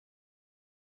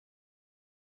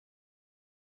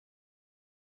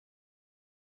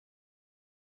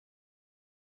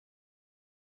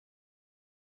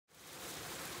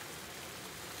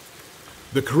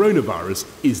The coronavirus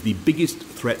is the biggest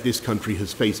threat this country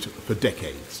has faced for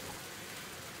decades.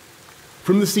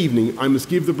 From this evening, I must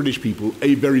give the British people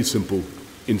a very simple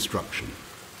instruction.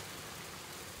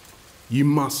 You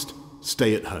must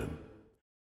stay at home.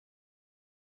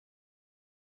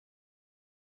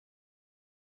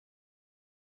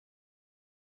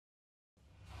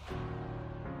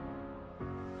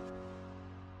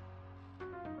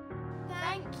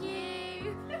 Thank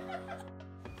you.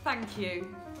 Thank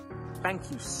you.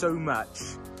 Thank you so much.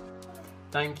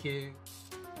 Thank you.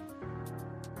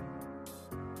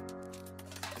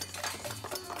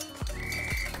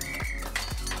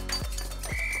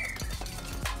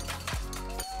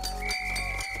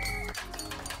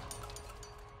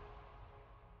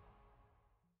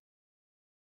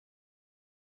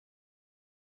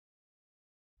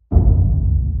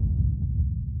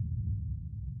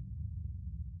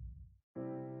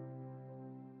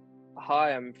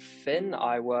 Hi, I'm Finn.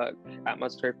 I work at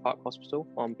Musgrave Park Hospital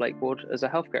on Blake Ward as a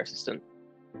healthcare assistant.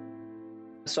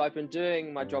 So I've been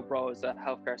doing my job role as a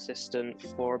healthcare assistant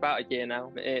for about a year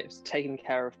now. It's taking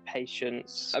care of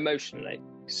patients emotionally.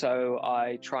 So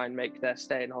I try and make their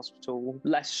stay in hospital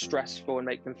less stressful and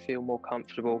make them feel more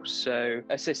comfortable. So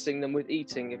assisting them with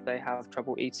eating if they have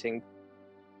trouble eating.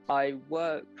 I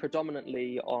work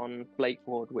predominantly on Blake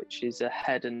Ward, which is a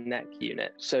head and neck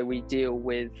unit. So we deal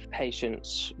with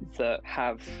patients that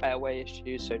have airway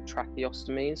issues, so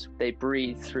tracheostomies. They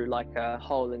breathe through like a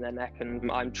hole in their neck, and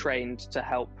I'm trained to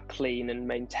help clean and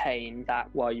maintain that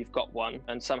while you've got one.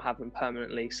 And some have them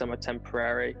permanently, some are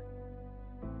temporary.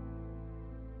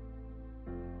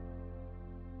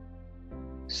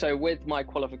 So with my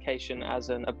qualification as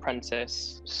an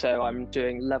apprentice, so I'm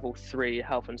doing level 3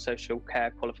 health and social care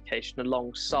qualification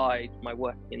alongside my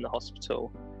working in the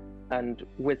hospital. And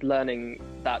with learning,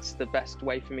 that's the best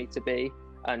way for me to be,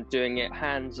 and doing it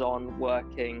hands-on,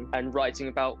 working and writing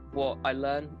about what I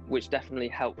learn, which definitely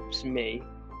helps me.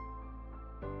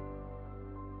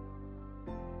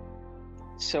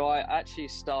 So I actually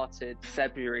started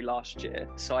February last year.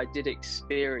 So I did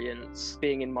experience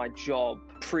being in my job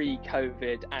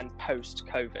pre-COVID and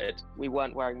post-COVID. We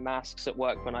weren't wearing masks at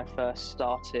work when I first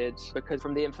started because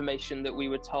from the information that we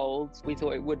were told, we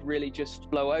thought it would really just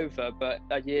blow over. But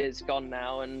a year's gone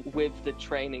now, and with the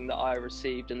training that I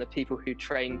received and the people who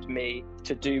trained me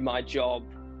to do my job,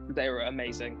 they were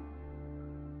amazing.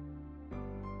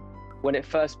 When it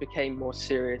first became more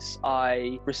serious,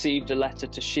 I received a letter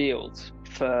to Shield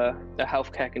for a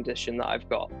healthcare condition that I've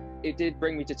got. It did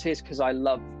bring me to tears because I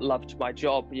loved my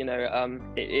job. You know,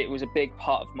 it was a big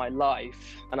part of my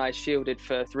life, and I shielded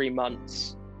for 3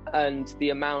 months. And the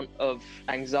amount of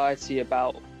anxiety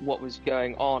about what was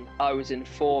going on, I was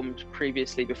informed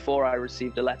previously before I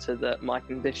received a letter that my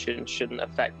condition shouldn't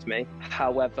affect me.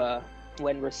 However,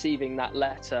 when receiving that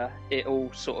letter, it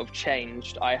all sort of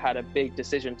changed. I had a big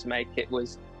decision to make. It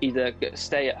was either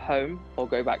stay at home or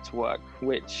go back to work,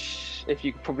 which, if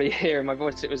you could probably hear in my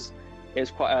voice, it was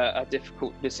quite a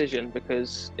difficult decision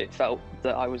because it felt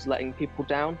that I was letting people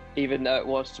down, even though it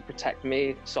was to protect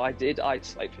me. So I did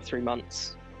isolate for 3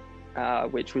 months,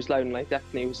 which was lonely,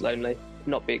 definitely was lonely.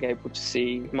 Not being able to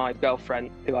see my girlfriend,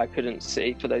 who I couldn't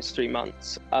see for those 3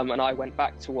 months. And I went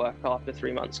back to work after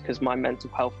 3 months because my mental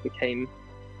health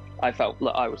I felt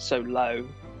that I was so low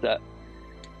that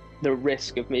the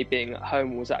risk of me being at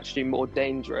home was actually more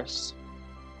dangerous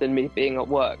than me being at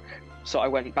work. So I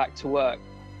went back to work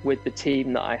with the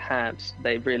team that I had.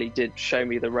 They really did show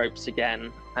me the ropes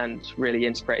again and really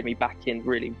integrated me back in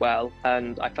really well.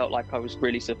 And I felt like I was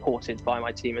really supported by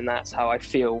my team, and that's how I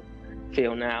feel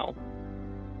now.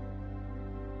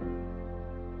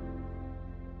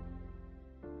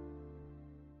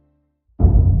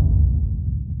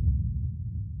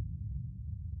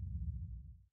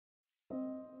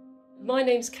 My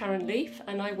name's Karen Leaf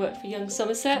and I work for Young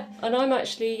Somerset, and I'm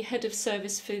actually head of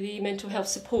service for the mental health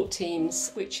support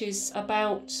teams, which is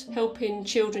about helping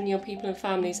children, young people and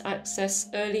families access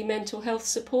early mental health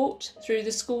support through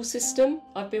the school system.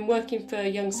 I've been working for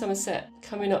Young Somerset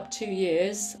coming up 2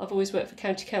 years. I've always worked for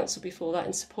County Council before that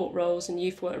in support roles and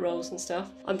youth work roles and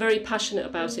stuff. I'm very passionate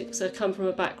about it because I come from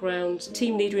a background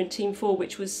team leader in Team 4,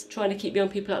 which was trying to keep young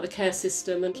people out of the care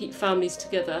system and keep families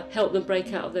together, help them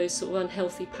break out of those sort of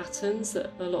unhealthy patterns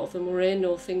that a lot of them were in,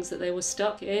 or things that they were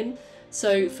stuck in.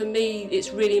 So for me,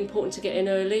 it's really important to get in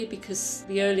early, because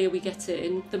the earlier we get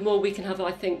in, the more we can have,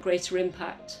 I think, greater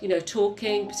impact. You know,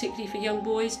 talking, particularly for young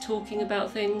boys, talking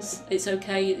about things. It's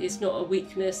okay, it's not a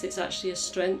weakness, it's actually a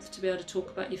strength to be able to talk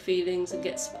about your feelings and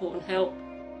get support and help.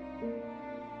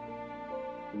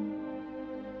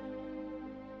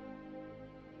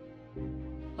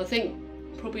 I think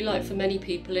probably like for many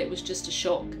people, it was just a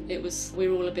shock. We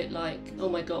were all a bit like, oh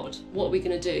my God, what are we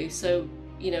going to do? So,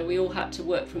 we all had to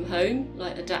work from home,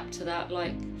 like adapt to that,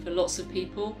 like for lots of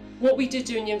people. What we did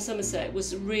do in Young Somerset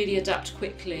was really adapt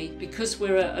quickly. Because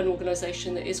we're an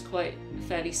organisation that is quite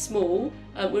fairly small,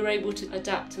 we were able to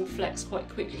adapt and flex quite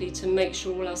quickly to make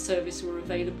sure all our services were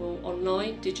available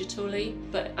online, digitally.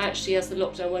 But actually, as the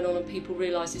lockdown went on and people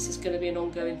realised this is going to be an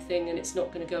ongoing thing and it's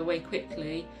not going to go away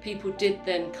quickly, people did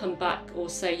then come back or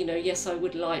say, yes, I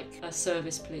would like a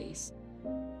service, please.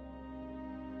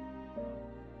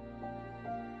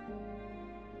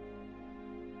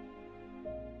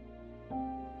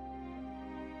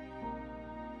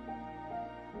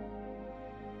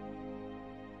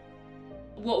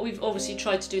 What we've obviously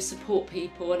tried to do is support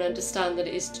people and understand that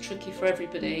it is tricky for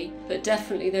everybody, but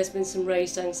definitely there's been some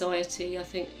raised anxiety, I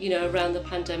think, around the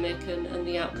pandemic and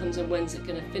the outcomes and when's it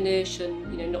going to finish,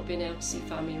 and not being able to see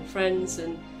family and friends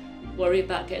and worry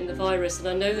about getting the virus. And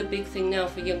I know the big thing now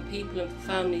for young people and for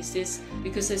families is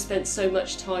because they've spent so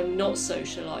much time not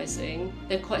socialising,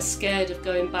 they're quite scared of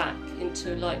going back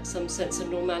into like some sense of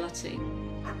normality.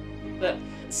 But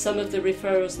some of the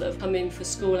referrals that have come in for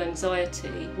school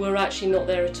anxiety were actually not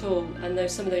there at all,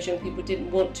 and some of those young people didn't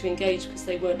want to engage because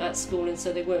they weren't at school and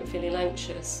so they weren't feeling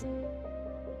anxious.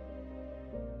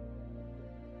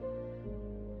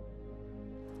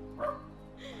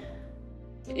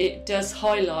 It does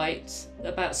highlight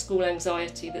about school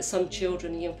anxiety that some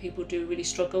children and young people do really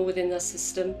struggle within that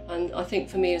system, and I think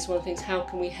for me is one of the things, how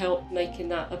can we help making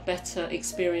that a better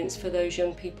experience for those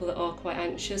young people that are quite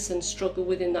anxious and struggle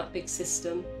within that big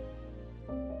system.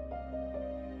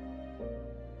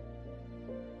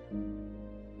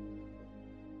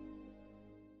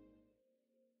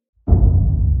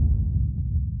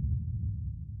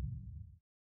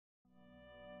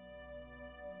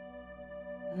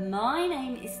 My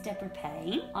name is Deborah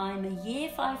Payne. I'm a Year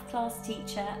 5 class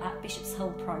teacher at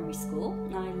Bishopshold Primary School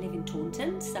and I live in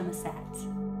Taunton, Somerset.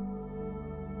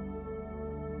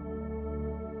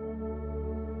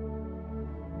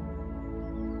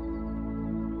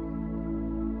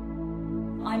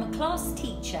 I'm a class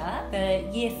teacher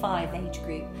for Year 5 age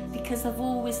group because I've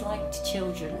always liked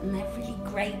children and they're really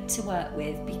great to work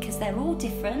with because they're all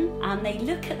different and they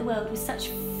look at the world with such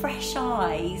fresh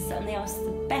eyes and they ask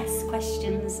the best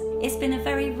questions. It's been a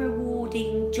very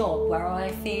rewarding job where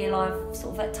I feel I've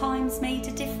sort of at times made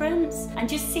a difference, and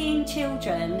just seeing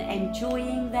children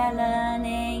enjoying their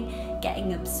learning,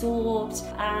 getting absorbed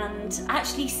and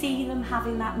actually seeing them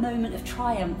having that moment of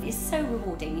triumph is so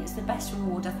rewarding. It's the best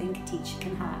reward I think a teacher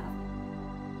can have.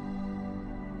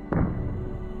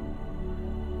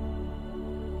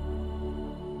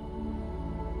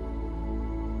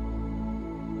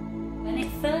 When it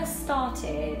first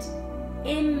started,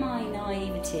 in my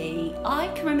naivety, I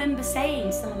can remember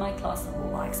saying to some of my class,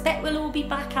 oh, I expect we'll all be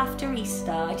back after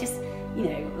Easter. I just,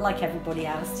 like everybody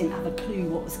else, didn't have a clue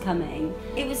what was coming.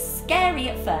 It was scary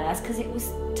at first because it was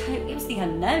the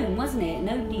unknown, wasn't it?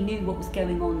 Nobody knew what was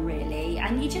going on really,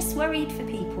 and you just worried for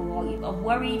people. I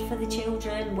worried for the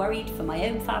children, worried for my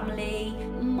own family.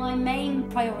 My main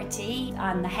priority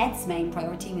and the head's main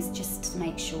priority was just to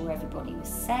make sure everybody was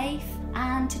safe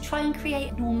and to try and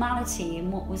create normality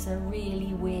in what was a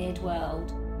really weird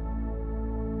world.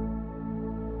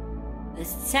 The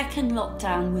second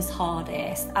lockdown was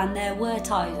hardest, and there were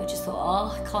times I just thought,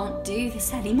 oh, I can't do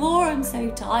this anymore, I'm so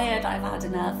tired, I've had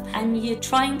enough. And you're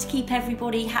trying to keep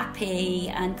everybody happy,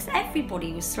 and because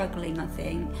everybody was struggling, I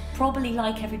think, probably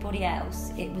like everybody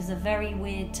else. It was a very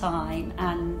weird time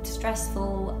and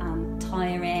stressful and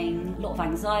tiring, a lot of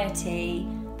anxiety,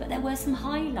 but there were some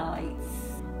highlights.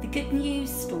 The good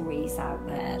news stories out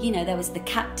there. There was the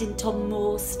Captain Tom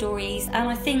Moore stories, and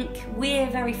I think we're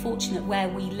very fortunate where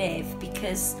we live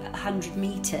because 100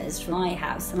 metres from my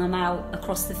house and I'm out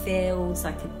across the fields,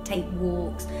 I could take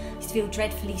walks. I used to feel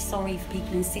dreadfully sorry for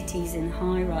people in cities in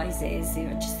high rises.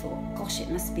 I just thought, gosh, it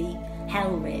must be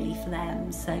hell really for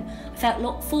them. So I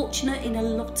felt fortunate in a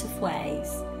lot of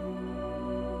ways.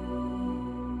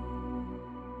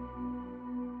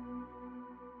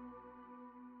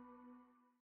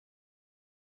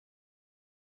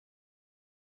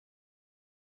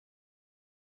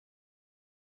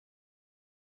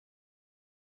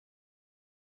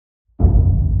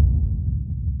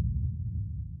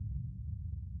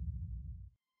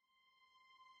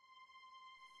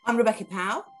 I'm Rebecca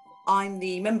Powell. I'm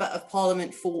the Member of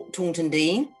Parliament for Taunton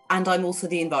Deane, and I'm also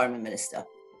the Environment Minister.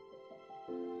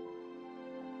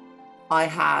 I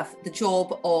have the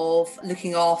job of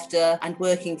looking after and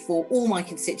working for all my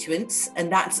constituents,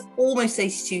 and that's almost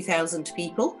 82,000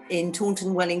 people in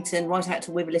Taunton, Wellington, right out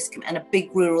to Wiveliscombe and a big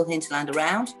rural hinterland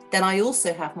around. Then I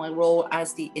also have my role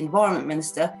as the Environment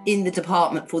Minister in the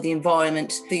Department for the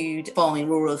Environment, Food, Farming,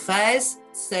 Rural Affairs.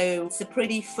 So it's a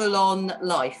pretty full-on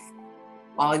life.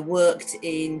 I worked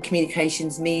in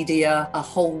communications, media, a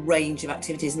whole range of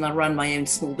activities, and I ran my own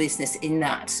small business in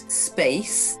that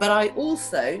space. But I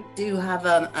also do have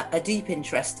a deep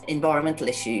interest in environmental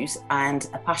issues and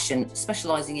a passion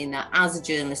specialising in that as a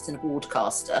journalist and a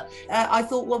broadcaster. I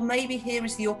thought, well, maybe here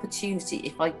is the opportunity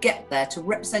if I get there to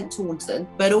represent Taunton,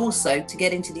 but also to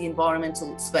get into the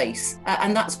environmental space.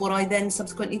 And that's what I then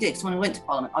subsequently did. So when I went to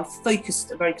Parliament, I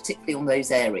focused very particularly on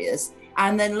those areas.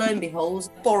 And then lo and behold,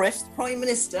 Boris, Prime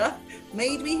Minister,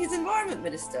 made me his Environment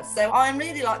Minister. So I'm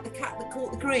really like the cat that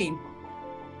caught the cream.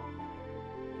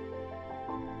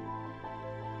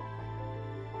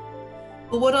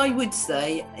 But what I would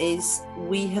say is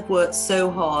we have worked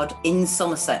so hard in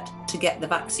Somerset to get the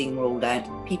vaccine rolled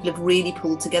out. People have really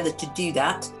pulled together to do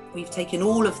that. We've taken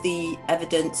all of the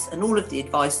evidence and all of the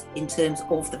advice in terms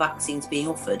of the vaccines being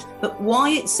offered. But why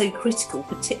it's so critical,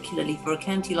 particularly for a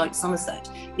county like Somerset,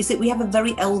 is that we have a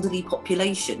very elderly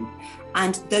population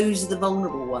and those are the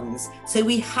vulnerable ones. So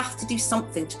we have to do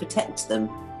something to protect them,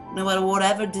 no matter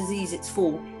whatever disease it's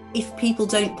for, if people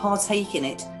don't partake in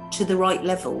it to the right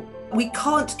level. We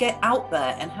can't get out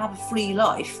there and have a free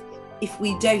life if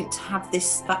we don't have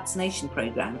this vaccination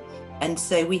programme. And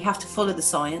so we have to follow the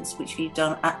science, which we've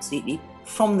done absolutely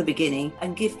from the beginning,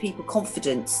 and give people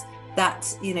confidence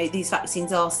that, you know, these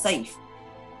vaccines are safe.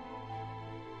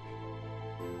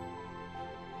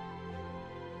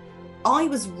 I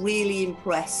was really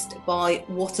impressed by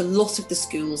what a lot of the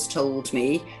schools told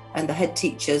me, and the head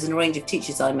teachers and a range of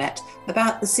teachers I met,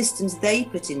 about the systems they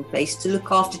put in place to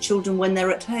look after children when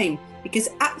they're at home. Because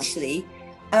actually,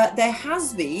 there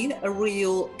has been a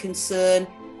real concern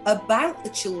about the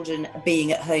children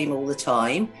being at home all the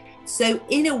time. So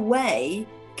in a way,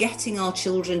 getting our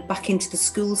children back into the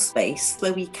school space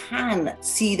where we can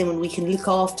see them and we can look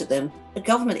after them. The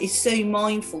government is so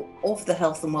mindful of the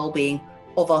health and well-being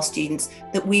of our students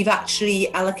that we've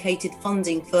actually allocated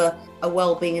funding for a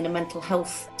well-being and a mental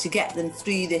health to get them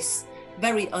through this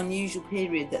very unusual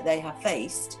period that they have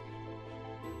faced.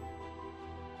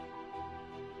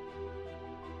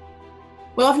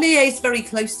 Well, I've liaised very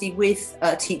closely with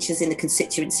teachers in the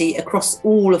constituency across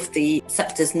all of the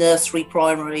sectors, nursery,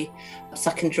 primary,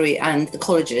 secondary and the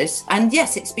colleges. And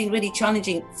yes, it's been really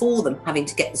challenging for them having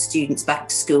to get the students back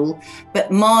to school. But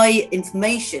my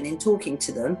information in talking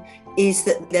to them is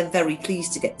that they're very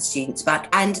pleased to get the students back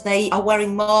and they are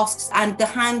wearing masks, and the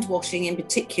hand washing in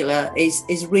particular is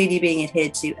really being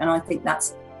adhered to. And I think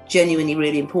that's genuinely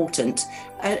really important.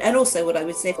 And also what I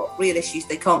would say, if they've got real issues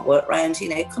they can't work around, you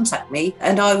know, contact me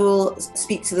and I will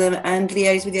speak to them and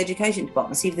liaise with the education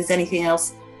department, see if there's anything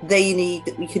else they need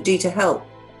that we could do to help.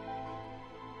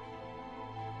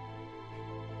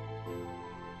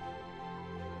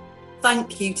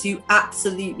 Thank you to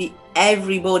absolutely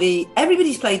everybody.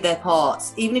 Everybody's played their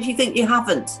parts, even if you think you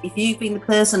haven't. If you've been the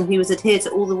person who has adhered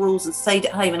to all the rules and stayed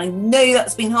at home, and I know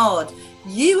that's been hard,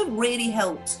 you have really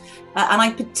helped. And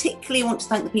I particularly want to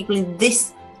thank the people in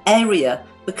this area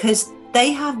because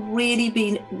they have really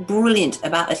been brilliant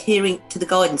about adhering to the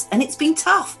guidance. And it's been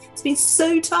tough. It's been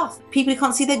so tough. People who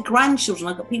can't see their grandchildren.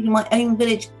 I've got people in my own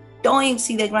village dying to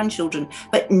see their grandchildren,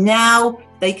 but now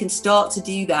they can start to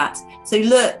do that. So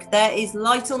look, there is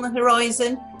light on the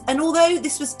horizon. And although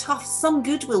this was tough, some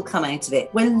good will come out of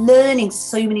it. We're learning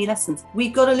so many lessons.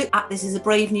 We've got to look at this as a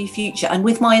brave new future. And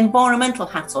with my environmental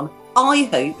hat on, I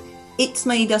hope it's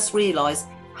made us realise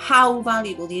how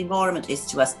valuable the environment is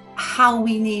to us, how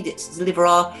we need it to deliver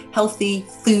our healthy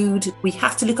food. We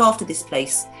have to look after this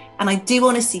place. And I do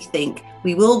honestly think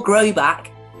we will grow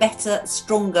back better,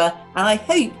 stronger, and I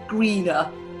hope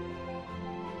greener.